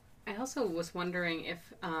I I also was wondering if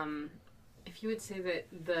you would say that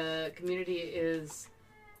the community is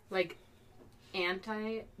like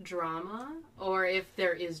anti-drama, or if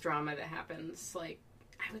there is drama that happens. Like,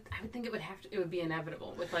 I would think it would be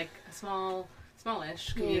inevitable with like a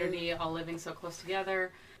smallish community all living so close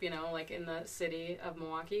together. You know, like in the city of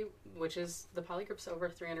Milwaukee, which is the poly group's over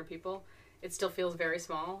 300 people, it still feels very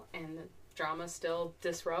small, and the drama still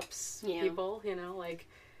disrupts people. You know, like.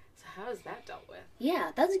 So how is that dealt with?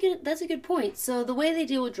 Yeah, that's a good point. So the way they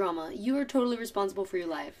deal with drama, you are totally responsible for your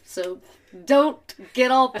life. So don't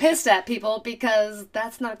get all pissed at people, because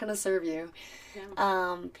that's not going to serve you.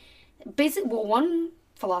 Yeah. One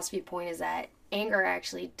philosophy point is that anger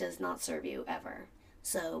actually does not serve you ever.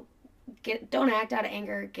 So don't act out of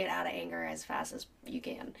anger. Get out of anger as fast as you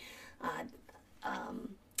can.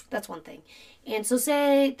 That's one thing. And so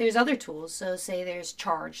say there's other tools. So say there's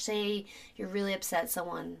charge. Say you're really upset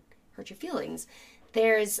someone hurt your feelings.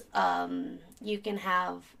 There's, you can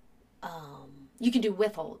do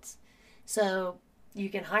withholds. So you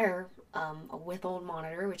can hire a withhold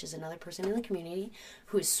monitor, which is another person in the community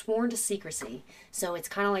who is sworn to secrecy. So it's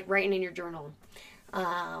kind of like writing in your journal.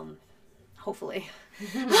 Hopefully.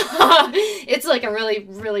 It's like a really,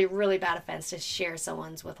 really, really bad offense to share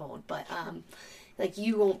someone's withhold. But, like,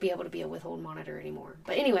 you won't be able to be a withhold monitor anymore.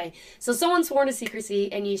 But anyway, so someone's sworn to secrecy,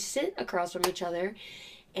 and you sit across from each other,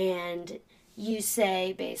 and you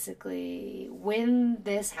say, basically, when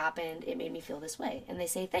this happened, it made me feel this way. And they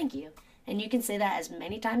say, thank you. And you can say that as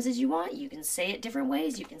many times as you want. You can say it different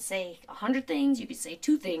ways. You can say 100 things. You can say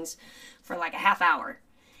 2 things for like a half hour.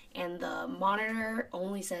 And the monitor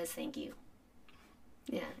only says thank you.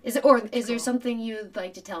 Yeah. Is there something you'd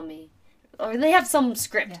like to tell me? Or they have some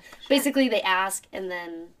script. Yeah, sure. Basically, they ask and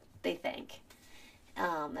then they thank.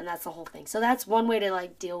 And that's the whole thing. So that's one way to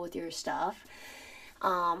like deal with your stuff.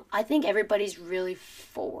 I think everybody's really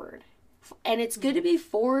forward. And it's good to be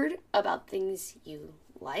forward about things you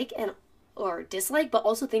like or dislike, but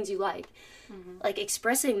also things you like. Mm-hmm. Like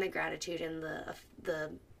expressing the gratitude and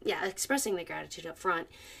expressing the gratitude up front.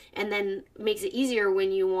 And then makes it easier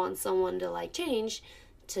when you want someone to like change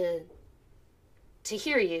to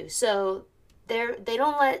hear you. So they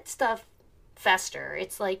don't let stuff fester.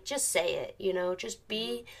 It's like, just say it, you know, just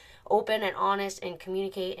be open and honest and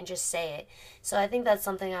communicate and just say it. So I think that's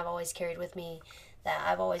something I've always carried with me, that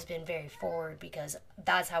I've always been very forward, because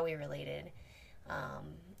that's how we related.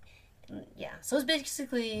 So it's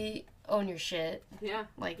basically own your shit. Yeah.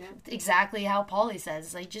 Exactly how Polly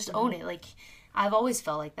says, like, just own it. Like, I've always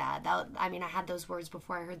felt like that. I had those words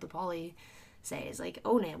before I heard the Polly say, is like,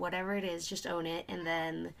 own it, whatever it is, just own it. And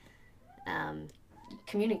then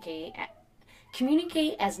communicate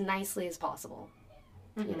as nicely as possible.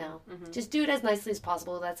 Mm-hmm. You know, just do it as nicely as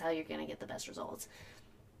possible. That's how you're going to get the best results.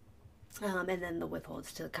 And then the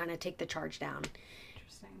withholds to kind of take the charge down.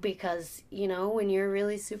 Because, you know, when you're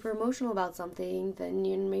really super emotional about something, then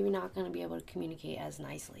you're maybe not going to be able to communicate as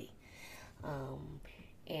nicely.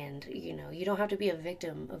 And, you know, you don't have to be a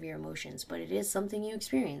victim of your emotions, but it is something you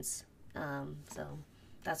experience. So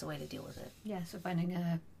that's a way to deal with it. Yeah, so finding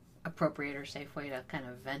a appropriate or safe way to kind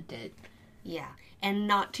of vent it. Yeah, and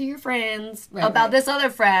not to your friends about this other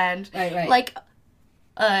friend. Right. Like,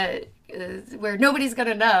 where nobody's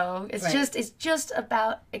gonna know. It's just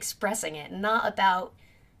about expressing it, not about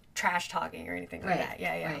trash talking or anything like that.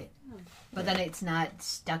 Yeah. Right. But then it's not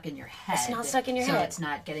stuck in your head. It's not stuck in your head. So it's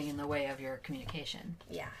not getting in the way of your communication.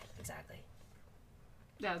 Yeah, exactly.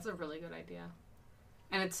 Yeah, that's a really good idea.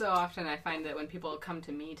 And it's so often I find that when people come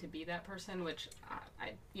to me to be that person, which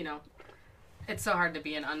I it's so hard to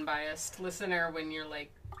be an unbiased listener when you're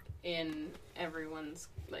like in everyone's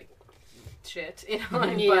like shit, you know.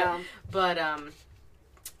 Yeah. But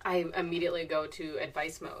I immediately go to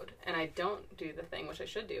advice mode, and I don't do the thing which I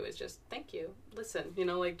should do, is just thank you, listen, you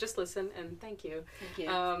know, like just listen and thank you.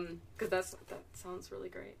 Because that sounds really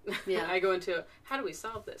great. Yeah. I go into, how do we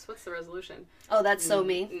solve this? What's the resolution? Oh, that's so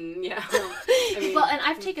me. Yeah. Well, and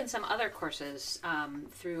I've taken some other courses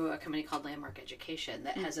through a company called Landmark Education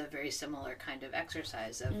that has a very similar kind of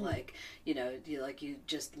exercise of like, you know, you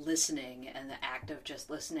just listening, and the act of just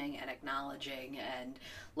listening and acknowledging and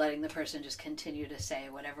letting the person just continue to say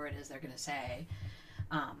whatever it is they're going to say.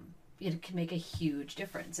 It can make a huge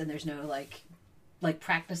difference. And there's no like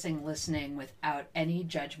practicing listening without any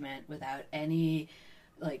judgment, without any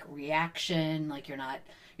like reaction. Like you're not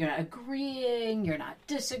agreeing, you're not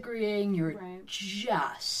disagreeing, you're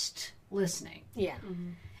just listening. Yeah.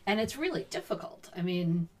 Mm-hmm. And it's really difficult. I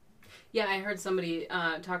mean, yeah, I heard somebody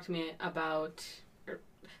talk to me about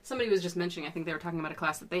somebody was just mentioning, I think they were talking about a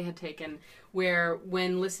class that they had taken where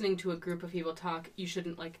when listening to a group of people talk, you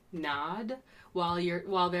shouldn't like nod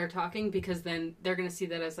while they're talking, because then they're going to see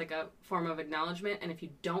that as like a form of acknowledgement. And if you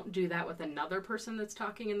don't do that with another person that's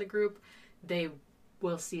talking in the group, they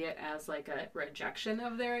will see it as like a rejection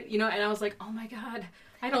of their, and I was like, oh my God,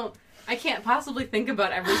 I can't possibly think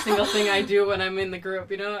about every single thing I do when I'm in the group,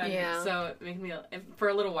 And so it made me, for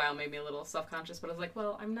a little while, made me a little self-conscious, but I was like,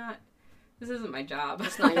 well, this isn't my job.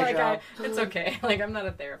 It's not your job. It's okay. Like, I'm not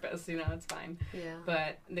a therapist, it's fine. Yeah.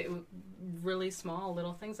 But really small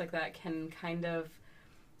little things like that can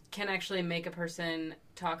actually make a person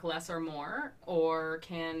talk less or more, or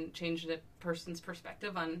can change the person's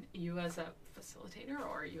perspective on you as a facilitator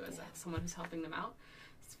or you as someone who's helping them out.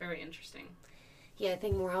 It's very interesting. Yeah, I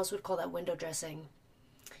think Morehouse would call that window dressing.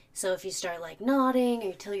 So if you start like nodding, or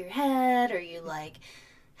you tilt your head, or you like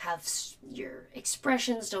have your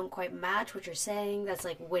expressions don't quite match what you're saying, that's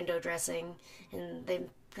like window dressing, and they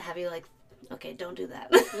have you like, okay, don't do that.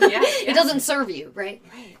 Yeah. It doesn't serve you, right?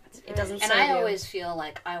 Right. It doesn't serve you. And I you. always feel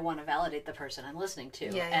like I want to validate the person I'm listening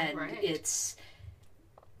to. Yeah, and right.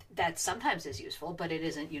 that sometimes is useful, but it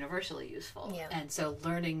isn't universally useful. Yeah. And so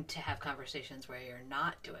learning to have conversations where you're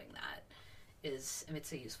not doing that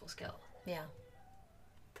it's a useful skill. Yeah.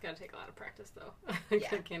 It's got to take a lot of practice, though. Yeah.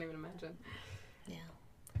 I can't even imagine. Yeah.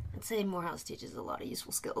 I'd say Morehouse teaches a lot of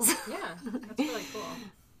useful skills. Yeah, that's really cool.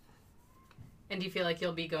 And do you feel like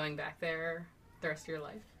you'll be going back there the rest of your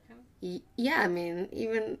life? Yeah, I mean,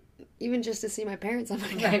 even just to see my parents, I'm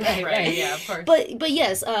like, Right, yeah, of course. But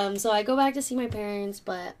yes, so I go back to see my parents,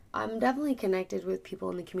 but I'm definitely connected with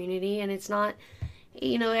people in the community, and it's not,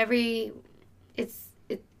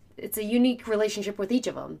 it's a unique relationship with each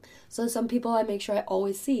of them. So some people I make sure I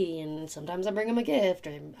always see, and sometimes I bring them a gift,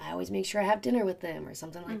 or I always make sure I have dinner with them, or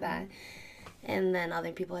something like that. And then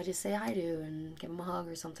other people I just say hi to and give them a hug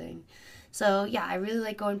or something. So yeah, I really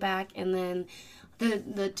like going back. And then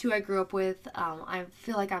the two I grew up with, I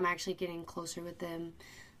feel like I'm actually getting closer with them.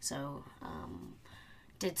 So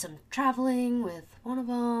did some traveling with one of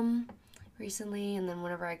them recently, and then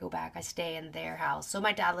whenever I go back, I stay in their house. So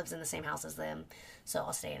my dad lives in the same house as them, so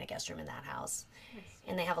I'll stay in a guest room in that house. Nice.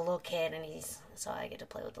 And they have a little kid, and so I get to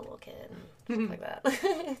play with the little kid and stuff like that.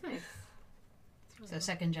 Nice. So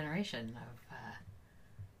second generation of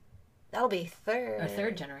That'll be third. or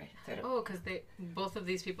third generation. Oh, because both of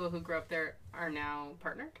these people who grew up there are now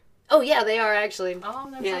partnered? Oh yeah, they are actually. Oh,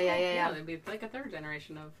 that's Yeah, so cool. yeah, yeah, yeah. They'd be like a third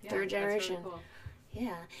generation of Third generation. That's really cool.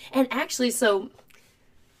 Yeah, and actually, so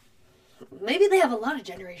maybe they have a lot of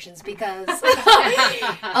generations because,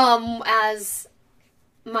 as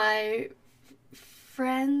my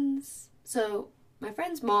friend's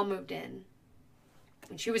mom moved in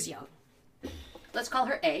when she was young. Let's call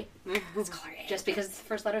her A. Let's call her A. Just because it's the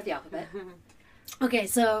first letter of the alphabet. Okay,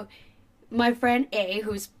 so my friend A,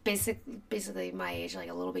 who's basically my age, like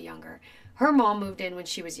a little bit younger, her mom moved in when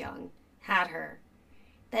she was young, had her.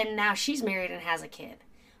 Then now she's married and has a kid.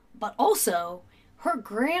 But also, her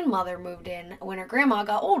grandmother moved in when her grandma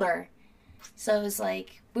got older. So it was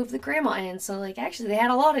like, move the grandma in. So like, actually, they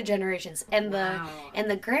had a lot of generations. And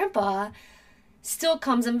the grandpa still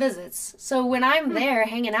comes and visits. So when I'm there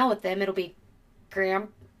hanging out with them, it'll be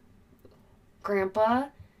grandpa,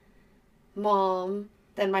 mom,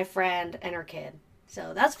 then my friend, and her kid.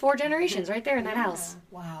 So that's 4 generations right there in that house.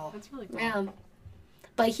 Wow. That's really cool. Yeah.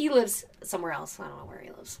 But he lives somewhere else. I don't know where he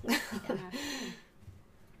lives.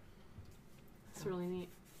 That's really neat.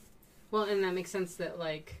 Well, and that makes sense that,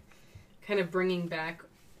 like, kind of bringing back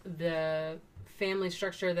the family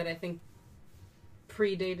structure that I think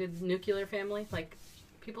predated nuclear family. Like,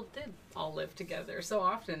 people did all live together. So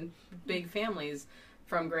often, big families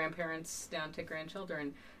from grandparents down to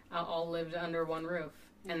grandchildren all lived under one roof.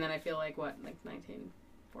 And then I feel like, 1940s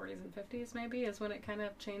and 50s maybe is when it kind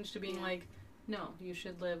of changed to being like, no, you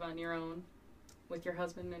should live on your own with your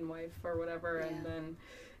husband and wife or whatever, and then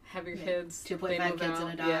have your kids. 2.5 kids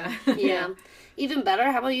and a dog. Yeah. Yeah. Even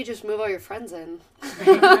better, how about you just move all your friends in?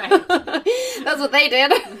 Right. That's what they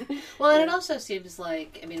did. Well, and it also seems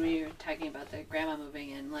like, I mean, when you're talking about the grandma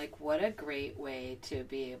moving in, like, what a great way to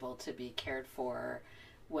be able to be cared for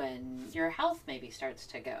when your health maybe starts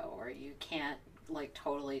to go, or you can't, like,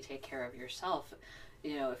 totally take care of yourself.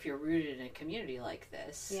 You know, if you're rooted in a community like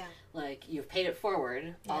this, like, you've paid it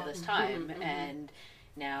forward all this time, and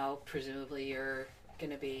now, presumably, you're going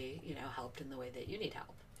to be, helped in the way that you need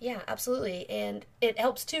help. Yeah, absolutely. And it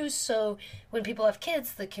helps, too, so when people have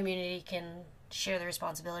kids, the community can share the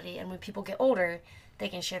responsibility, and when people get older, they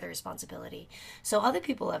can share the responsibility. So other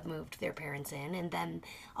people have moved their parents in, and then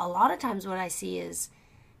a lot of times what I see is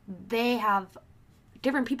they have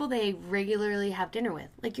different people they regularly have dinner with.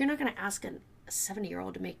 Like, you're not going to ask a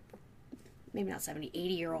 70-year-old to make, maybe not 70,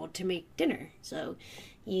 80-year-old to make dinner. So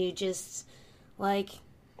you just, like,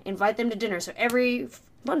 invite them to dinner. So every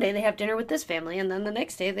Monday they have dinner with this family, and then the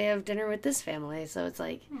next day they have dinner with this family. So it's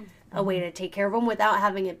like a way to take care of them without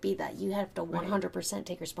having it be that you have to 100%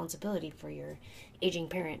 take responsibility for your aging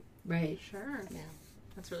parent. Right. Sure. Yeah.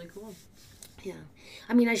 That's really cool. Yeah.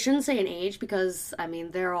 I mean, I shouldn't say an age because, I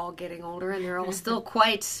mean, they're all getting older and they're all still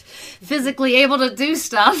quite physically able to do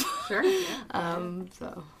stuff. Sure. Yeah.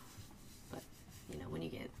 So, but, you know, when you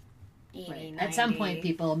get 80, Right. 90, At some point,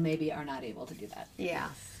 people maybe are not able to do that. Yeah.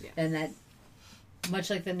 And that,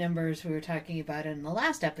 much like the numbers we were talking about in the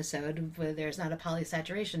last episode, where there's not a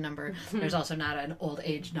polysaturation number, there's also not an old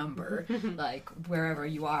age number. Like, wherever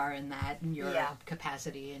you are in that, in your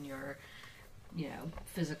capacity and your, you know,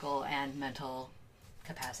 physical and mental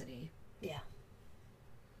capacity. Yeah.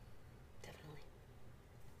 Definitely.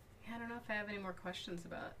 Yeah, I don't know if I have any more questions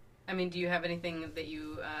about. I mean, do you have anything that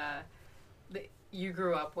you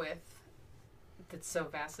grew up with that's so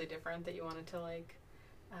vastly different that you wanted to like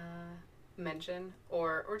mention,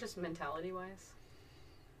 or just mentality wise?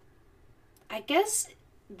 I guess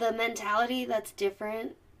the mentality that's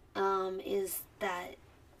different is that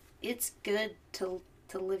it's good to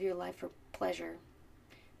live your life for pleasure.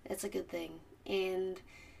 It's a good thing. And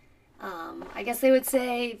I guess they would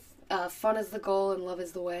say fun is the goal and love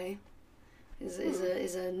is the way is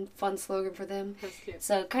a fun slogan for them. That's cute.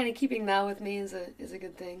 So kind of keeping that with me is a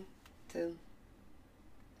good thing. To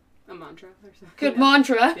A mantra or something. good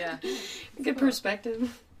mantra. Yeah. Good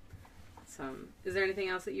perspective. Is there anything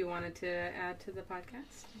else that you wanted to add to the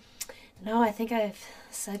podcast? No, I think I've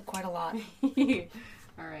said quite a lot.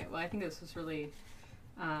 All right. Well, I think this was really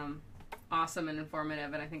awesome and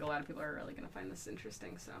informative, and I think a lot of people are really going to find this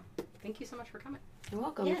interesting. So thank you so much for coming. You're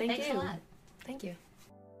welcome. Yeah, Thank thanks you. a lot. Thank you.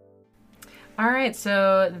 All right,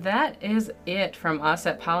 so that is it from us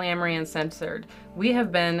at Polyamory Uncensored. We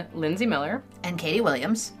have been Lindsay Miller And Katie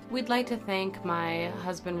Williams. We'd like to thank my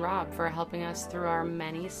husband Rob for helping us through our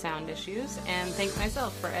many sound issues, and thank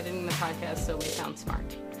myself for editing the podcast so we sound smart.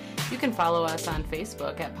 You can follow us on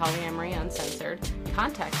Facebook at Polyamory Uncensored,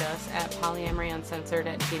 contact us at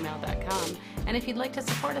polyamoryuncensored@gmail.com, and if you'd like to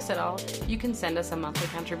support us at all, you can send us a monthly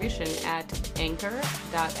contribution at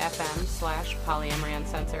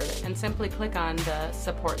anchor.fm/polyamoryuncensored and simply click on the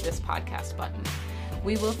Support This Podcast button.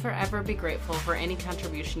 We will forever be grateful for any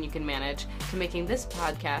contribution you can manage to making this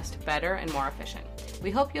podcast better and more efficient. We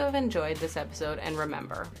hope you have enjoyed this episode, and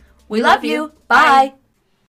remember, We love you. Bye.